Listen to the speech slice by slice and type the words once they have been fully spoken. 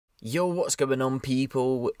Yo, what's going on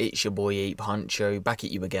people? It's your boy Huncho, back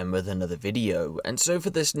at you again with another video. And so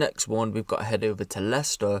for this next one, we've got to head over to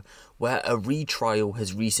Leicester, where a retrial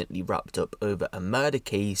has recently wrapped up over a murder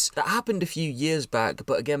case that happened a few years back,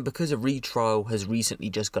 but again, because a retrial has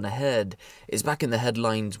recently just gone ahead, it's back in the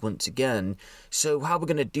headlines once again. So how we're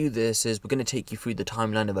going to do this is we're going to take you through the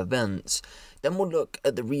timeline of events, then we'll look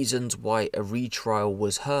at the reasons why a retrial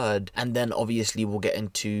was heard, and then obviously we'll get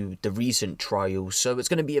into the recent trial. So it's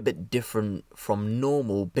going to be a bit different from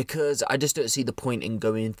normal because I just don't see the point in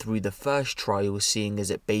going through the first trial, seeing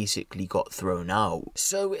as it basically got thrown out.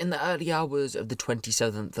 So in the early hours of the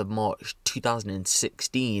 27th of March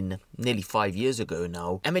 2016, nearly 5 years ago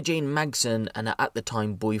now, Emma-Jayne Magson and her at the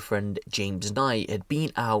time boyfriend James Knight had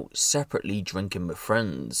been out separately drinking with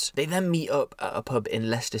friends. They then meet up at a pub in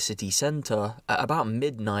Leicester city centre at about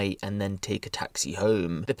midnight and then take a taxi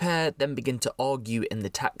home. The pair then begin to argue in the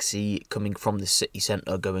taxi coming from the city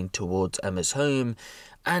centre going towards Emma's home,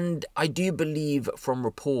 and I do believe from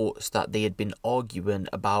reports that they had been arguing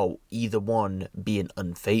about either one being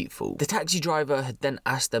unfaithful. The taxi driver had then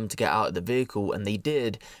asked them to get out of the vehicle, and they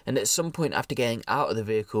did, and at some point after getting out of the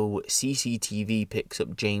vehicle, CCTV picks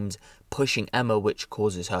up James pushing Emma, which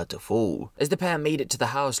causes her to fall. As the pair made it to the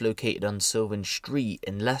house located on Sylvan Street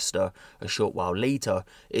in Leicester a short while later,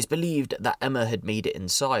 it's believed that Emma had made it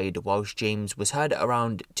inside, whilst James was heard at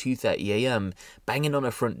around 2:30 AM banging on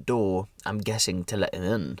her front door, I'm guessing to let him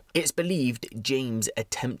in. It's believed James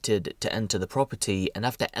attempted to enter the property, and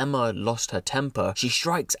after Emma lost her temper, she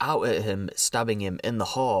strikes out at him, stabbing him in the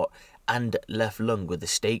heart and left lung with a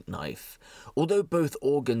steak knife. Although both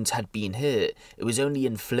organs had been hit, it was only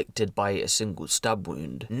inflicted by a single stab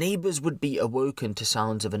wound. Neighbours would be awoken to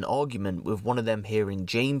sounds of an argument, with one of them hearing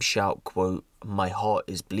James shout, quote, "My heart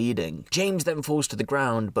is bleeding." James then falls to the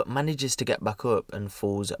ground but manages to get back up and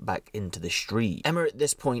falls back into the street. Emma at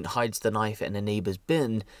this point hides the knife in a neighbour's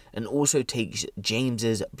bin and also takes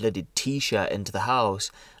James's blooded t-shirt into the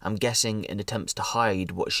house, I'm guessing in attempts to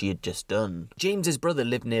hide what she had just done. James's brother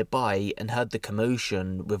lived nearby and heard the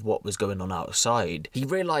commotion with what was going on outside. He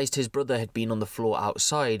realised his brother had been on the floor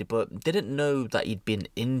outside but didn't know that he'd been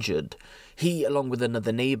injured. He, along with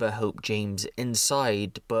another neighbour, helped James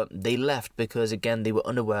inside, but they left because, again, they were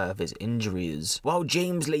unaware of his injuries. While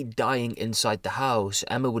James lay dying inside the house,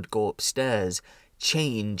 Emma would go upstairs,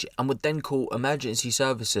 change, and would then call emergency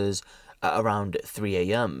services at around 3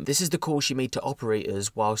 AM. This is the call she made to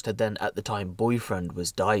operators whilst her then at the time boyfriend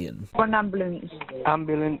was dying. One ambulance.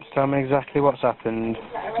 Ambulance, tell me exactly what's happened.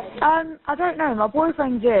 I don't know, my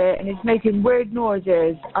boyfriend's here and he's making weird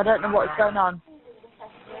noises. I don't know what's going on.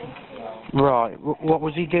 Right, what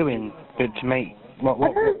was he doing to make... What?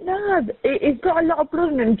 I don't know, he's got a lot of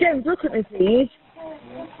blood in him. James, look at me please.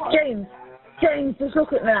 James, just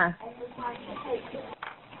look at me.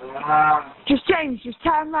 James, just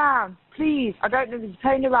turn round, please. I don't know if he's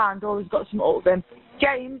playing around or he's got some up with him.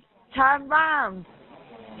 James, turn round.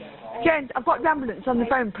 James, I've got the ambulance on the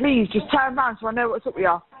phone, please, just turn round so I know what's up with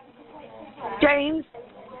you. James.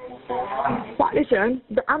 Right, listen,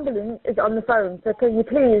 the ambulance is on the phone, so can you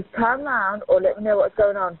please turn round or let me know what's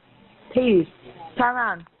going on? Please, turn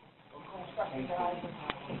round.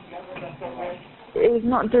 He's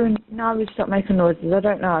not doing... Now he's stopped making noises, I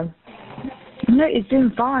don't know. No, he's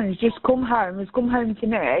doing fine. He's just come home. He's come home to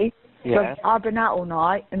me. Yeah. I've been out all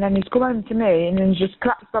night, and then he's come home to me, and then he's just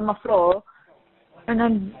collapsed on my floor. And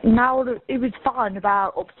then now he was fine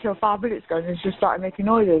about up till 5 minutes ago, and he's just started making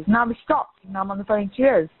noises. Now he stopped, and now I'm on the phone to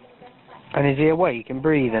you. And is he awake and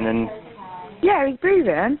breathing and... Yeah, he's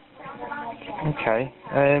breathing. Okay.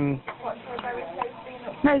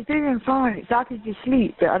 No, he's breathing fine. It's like he's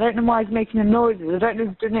asleep, but I don't know why he's making the noises. I don't know if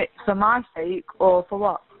he's doing it for my sake or for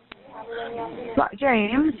what. Like,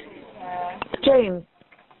 James.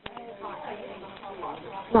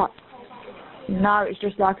 Right. Now it's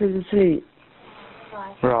just like he's asleep.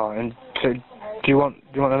 Right, and so do you want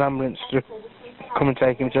an ambulance to come and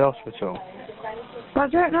take him to the hospital? I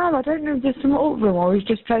don't know. I don't know if there's some up with him or he's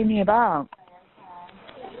just playing me about.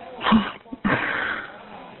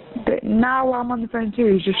 But now I'm on the phone too,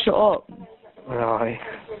 he's just shut up. Right.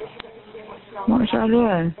 What should I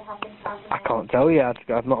do? I can't tell you.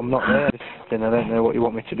 I'm not there. Then I don't know what you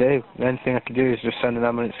want me to do. The only thing I can do is just send an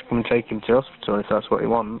ambulance to come and take him to the hospital if that's what he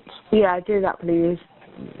wants. Yeah, do that please.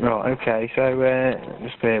 Right, okay, so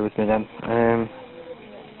just bear with me then.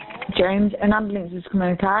 James, an ambulance is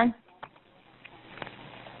coming, okay?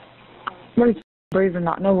 Well, he's breathing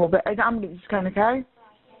like normal, but an ambulance is coming, okay?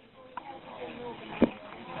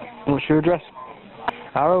 What's your address?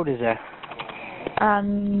 How old is he?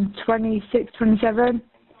 26, 27,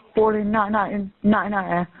 born in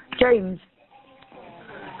 1990. James.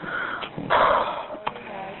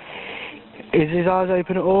 Is his eyes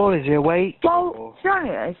open at all? Is he awake? Well, to be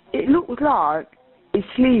honest, it looks like he's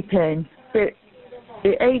sleeping, but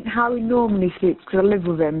it ain't how he normally sleeps because I live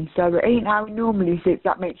with him, so it ain't how he normally sleeps,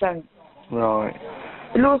 that makes sense. Right.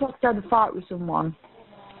 It looks like he's had a fight with someone.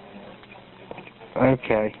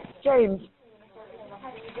 Okay. James,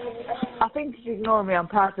 I think he's ignoring me on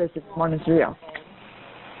purpose, if I'm honest with you.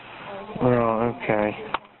 Right, okay.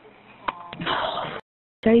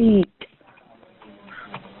 Sake.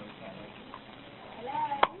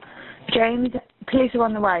 James, police are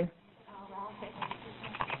on the way.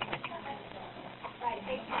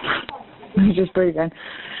 He's just breathing.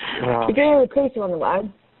 Right. You can hear the police are on the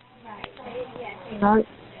way. No.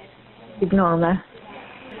 Ignore me.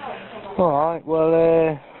 Alright,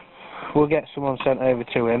 well, we'll get someone sent over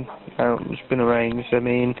to him. It's been arranged. I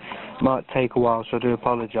mean, it might take a while, so I do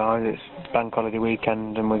apologise. It's bank holiday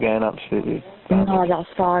weekend and we're getting absolutely... No, that's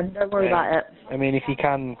fine. Don't worry about it. I mean, if you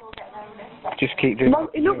can, just keep doing... Well,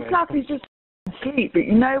 it looks like he's just asleep, but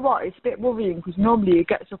you know what? It's a bit worrying because normally he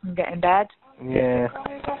gets up and gets in bed. Yeah.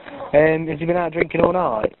 Has he been out drinking all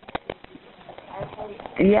night?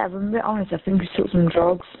 Yeah, but I'm a bit honest, I think he took some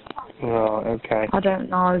drugs. Right, okay. I don't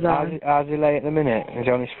know though. How's he lay at the minute? Is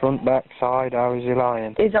he on his front, back, side? How is he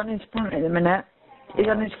lying? He's on his front at the minute. He's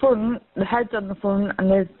on his front, the head's on the front, and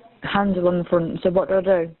the hands are on the front. So what do I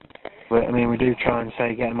do? Well, I mean, we do try and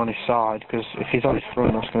say get him on his side, because if he's on his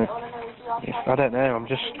front, that's going to... I don't know,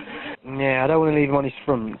 I don't want to leave him on his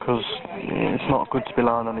front, because it's not good to be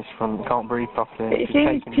lying on his front. He can't breathe properly. It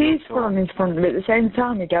seems peaceful on his front, but at the same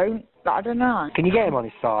time he don't. But I don't know. Can you get him on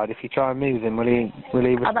his side? If you try and move him, will he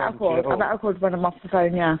respond? I better call when I'm off the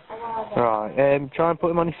phone, yeah. Right, try and put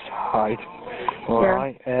him on his side.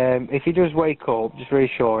 Alright. Yeah. If he does wake up, just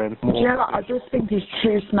reassure him. Do you know what? I just think he's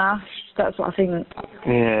too smashed. That's what I think.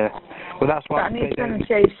 Yeah. Well, that's why... I need to be on the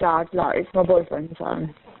safe side, like, it's my boyfriend's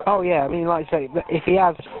phone. Oh, yeah, I mean, like I say, if he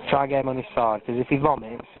has, try and get him on his side, because if he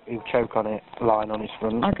vomits, he'll choke on it, lying on his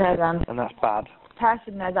front. Okay, then. And that's bad.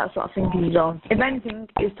 Personally, that's what I think he's done. If anything,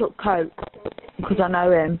 he's took coke, because I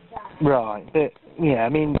know him. Right, but, yeah, I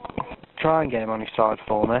mean, try and get him on his side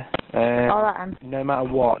for me. Alright, then. No matter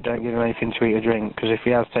what, don't give him anything to eat or drink, because if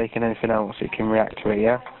he has taken anything else, it can react to it,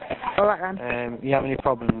 yeah? Alright, then. If you have any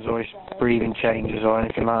problems or his breathing changes or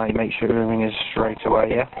anything like that, make sure to ring us straight away,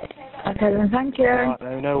 yeah? Okay, then, thank you.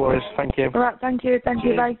 Right, no worries, thank you. Alright, thank you,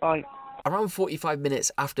 bye. Bye. Around 45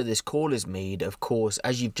 minutes after this call is made, of course,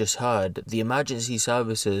 as you've just heard, the emergency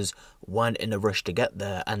services weren't in a rush to get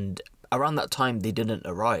there, and around that time they didn't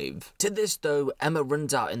arrive. To this though, Emma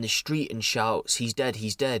runs out in the street and shouts, he's dead,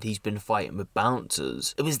 he's been fighting with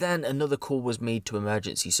bouncers. It was then another call was made to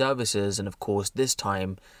emergency services, and of course this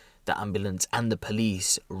time the ambulance and the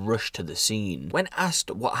police rushed to the scene. When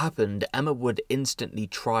asked what happened, Emma would instantly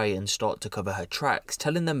try and start to cover her tracks,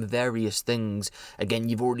 telling them various things. Again,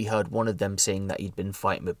 you've already heard one of them saying that he'd been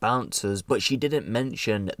fighting with bouncers, but she didn't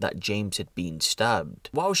mention that James had been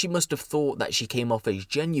stabbed. While she must have thought that she came off as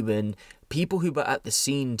genuine, people who were at the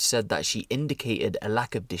scene said that she indicated a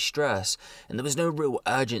lack of distress and there was no real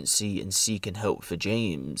urgency in seeking help for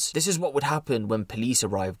James. This is what would happen when police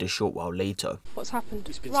arrived a short while later. What's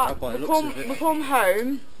happened? Right, we come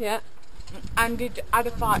home, yeah, and had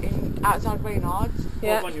a fight outside Reynard's.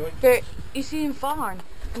 Yeah. But he seemed fine.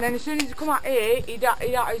 And then as soon as he come out here, he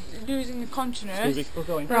was losing consciousness.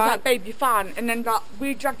 Right. Like, babe, you're fine. And then like,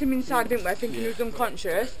 we dragged him inside, didn't we, thinking he was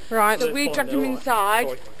unconscious. Right. So we dragged him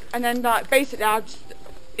inside, and then like basically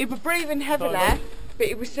he was breathing heavily, but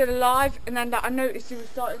he was still alive. And then like, I noticed he was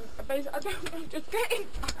starting, basically, I don't know, just getting...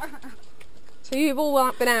 So you've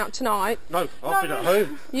all been out tonight? No, I've been at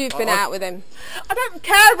home. You've been out with him? I don't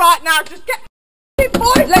care right now, just get...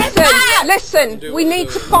 Listen, we need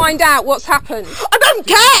to find out what's happened. I don't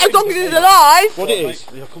care as long as he's alive. What it is?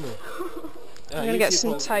 Yeah, come on. I'm going to get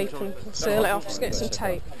some tape and seal it off. Just get some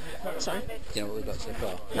tape. Sorry. Yeah, what we got so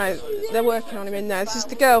far? No, they're working on him in there. This is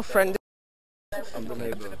the girlfriend. I'm the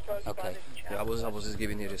neighbour. Okay. Yeah, I was just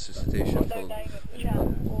giving you resuscitation for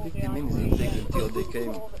 15 minutes until they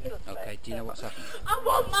came. Okay, do you know what's happened? I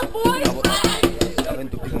want my boy. I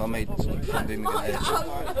went to pick my mate from Birmingham.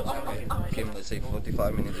 Okay, came let's say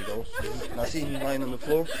 45 minutes ago. And I see him lying on the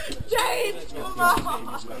floor. James, come on.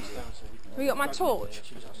 Have you got my torch?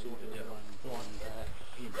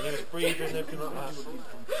 He was breathing and everything like that.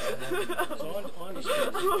 We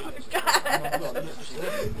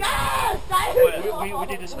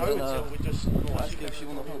didn't know until we just asked if she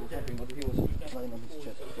wanted to hold the but he was lying on his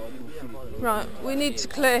chest, so I didn't feel it. Right, we need to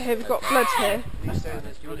clear here. We've got blood here.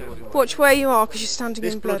 Watch where you are because you're standing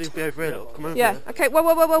in blood. This blood is over here, look. Come over. Yeah, okay,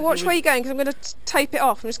 well, watch where you're going because I'm going to tape it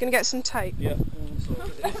off. I'm just going to get some tape. Yeah.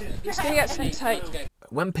 Just going to get some tape.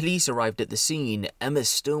 when police arrived at the scene, Emma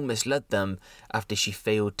still misled them after she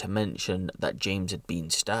failed to mention that James had been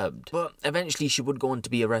stabbed. But eventually she would go on to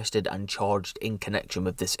be arrested and charged in connection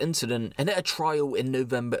with this incident, and at a trial in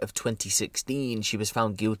November of 2016 she was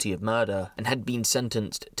found guilty of murder and had been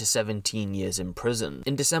sentenced to 17 years in prison.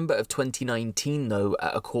 In December of 2019 though,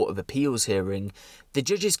 at a Court of Appeals hearing, the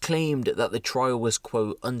judges claimed that the trial was,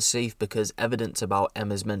 quote, unsafe because evidence about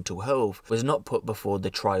Emma's mental health was not put before the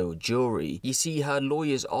trial jury. You see, her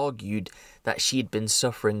lawyers argued that she had been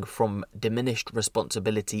suffering from diminished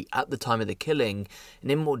responsibility at the time of the killing, and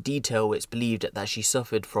in more detail it's believed that she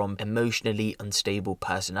suffered from emotionally unstable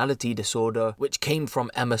personality disorder, which came from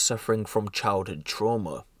Emma suffering from childhood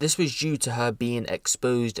trauma. This was due to her being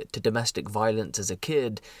exposed to domestic violence as a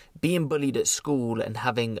kid, being bullied at school, and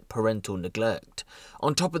having parental neglect.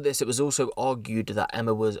 On top of this, it was also argued that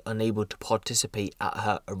Emma was unable to participate at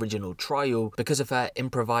her original trial because of her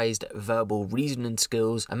improvised verbal reasoning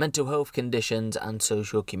skills and mental health conditions and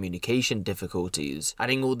social communication difficulties.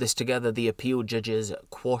 Adding all this together, the appeal judges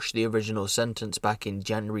quashed the original sentence back in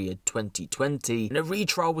January of 2020, and a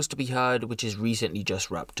retrial was to be heard, which is recently just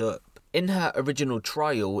wrapped up. In her original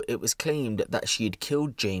trial, it was claimed that she had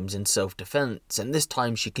killed James in self-defense, and this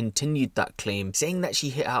time she continued that claim, saying that she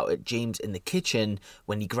hit out at James in the kitchen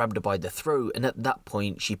when he grabbed her by the throat, and at that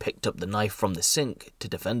point she picked up the knife from the sink to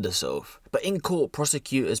defend herself. But in court,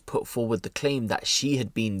 prosecutors put forward the claim that she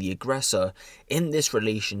had been the aggressor in this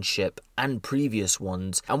relationship and previous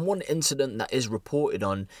ones, and one incident that is reported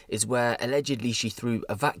on is where allegedly she threw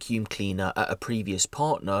a vacuum cleaner at a previous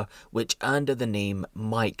partner, which earned her the name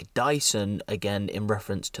Mike Dyson, again in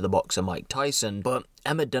reference to the boxer Mike Tyson, but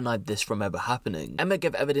Emma denied this from ever happening. Emma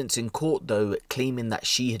gave evidence in court though, claiming that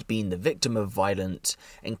she had been the victim of violence,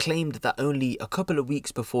 and claimed that only a couple of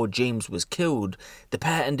weeks before James was killed, the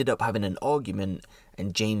pair ended up having an argument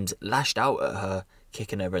and James lashed out at her,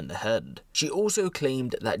 kicking her in the head. She also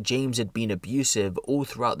claimed that James had been abusive all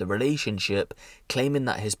throughout the relationship, claiming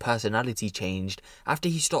that his personality changed after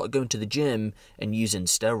he started going to the gym and using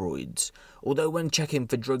steroids. Although when checking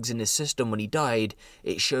for drugs in his system when he died,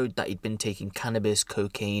 it showed that he'd been taking cannabis,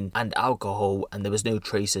 cocaine and alcohol, and there was no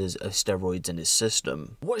traces of steroids in his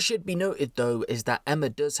system. What should be noted though is that Emma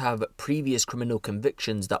does have previous criminal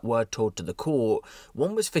convictions that were told to the court.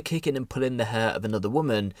 One was for kicking and pulling the hair of another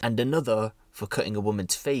woman, and another for cutting a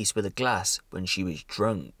woman's face with a glass when she was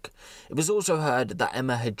drunk. It was also heard that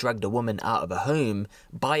Emma had dragged a woman out of her home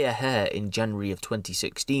by her hair in January of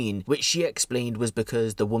 2016, which she explained was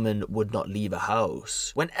because the woman would not leave her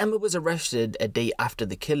house. When Emma was arrested a day after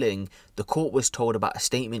the killing, the court was told about a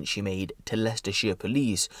statement she made to Leicestershire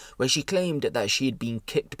police, where she claimed that she had been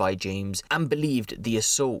kicked by James and believed the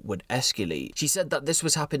assault would escalate. She said that this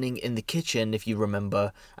was happening in the kitchen, if you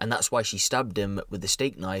remember, and that's why she stabbed him with a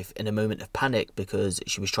steak knife in a moment of panic because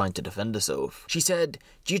she was trying to defend herself. She said,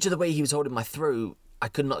 "Due to the way he was holding my throat, I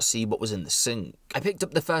could not see what was in the sink. I picked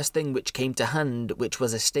up the first thing which came to hand, which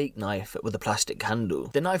was a steak knife with a plastic handle.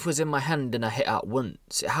 The knife was in my hand and I hit out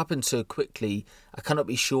once. It happened so quickly, I cannot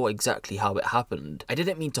be sure exactly how it happened. I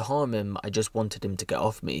didn't mean to harm him, I just wanted him to get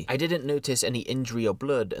off me. I didn't notice any injury or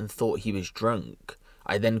blood and thought he was drunk.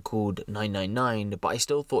 I then called 999, but I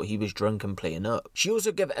still thought he was drunk and playing up." She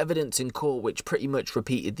also gave evidence in court which pretty much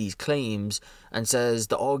repeated these claims and says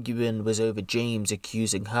the arguing was over James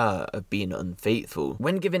accusing her of being unfaithful.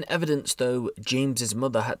 When given evidence though, James's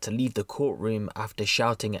mother had to leave the courtroom after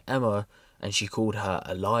shouting at Emma, and she called her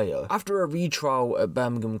a liar. After a retrial at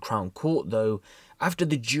Birmingham Crown Court though, after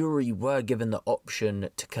the jury were given the option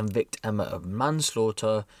to convict Emma of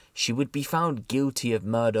manslaughter, she would be found guilty of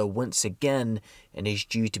murder once again and is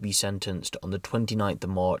due to be sentenced on the 29th of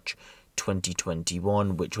March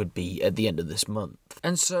 2021, which would be at the end of this month.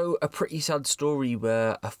 And so a pretty sad story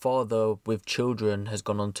where a father with children has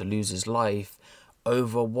gone on to lose his life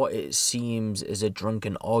over what it seems is a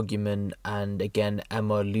drunken argument, and again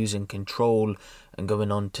Emma losing control and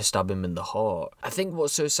going on to stab him in the heart. I think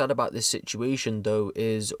what's so sad about this situation though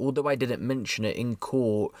is, although I didn't mention it in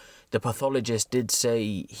court, the pathologist did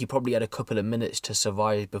say he probably had a couple of minutes to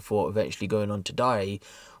survive before eventually going on to die.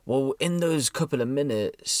 Well, in those couple of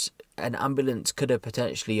minutes, an ambulance could have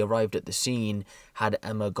potentially arrived at the scene had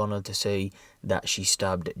Emma gone on to say that she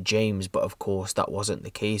stabbed James, but of course that wasn't the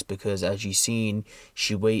case because, as you've seen,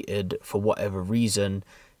 she waited for whatever reason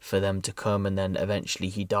for them to come, and then eventually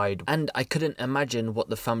he died. And I couldn't imagine what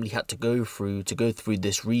the family had to go through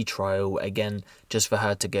this retrial again, just for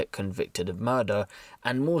her to get convicted of murder,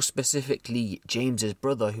 and more specifically James's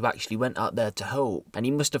brother, who actually went out there to help, and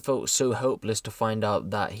he must have felt so helpless to find out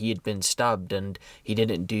that he had been stabbed and he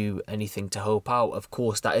didn't do anything to help out. Of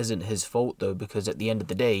course, that isn't his fault though, because at the end of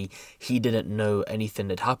the day, he didn't know anything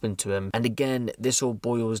had happened to him. And again, this all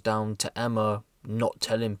boils down to Emma not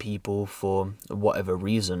telling people for whatever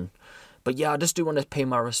reason. But yeah, I just do want to pay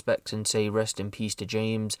my respects and say rest in peace to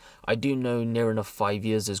James. I do know near enough 5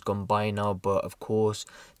 years has gone by now, but of course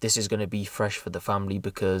this is going to be fresh for the family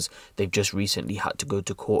because they've just recently had to go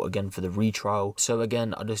to court again for the retrial. So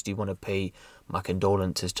again, I just do want to pay my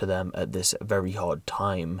condolences to them at this very hard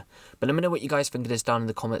time. But let me know what you guys think of this down in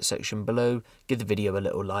the comment section below. Give the video a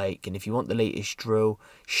little like, and if you want the latest drill,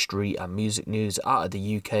 street and music news out of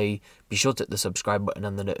the UK, be sure to hit the subscribe button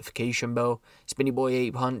and the notification bell. It's been your boy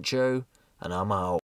Ape Huncho, and I'm out.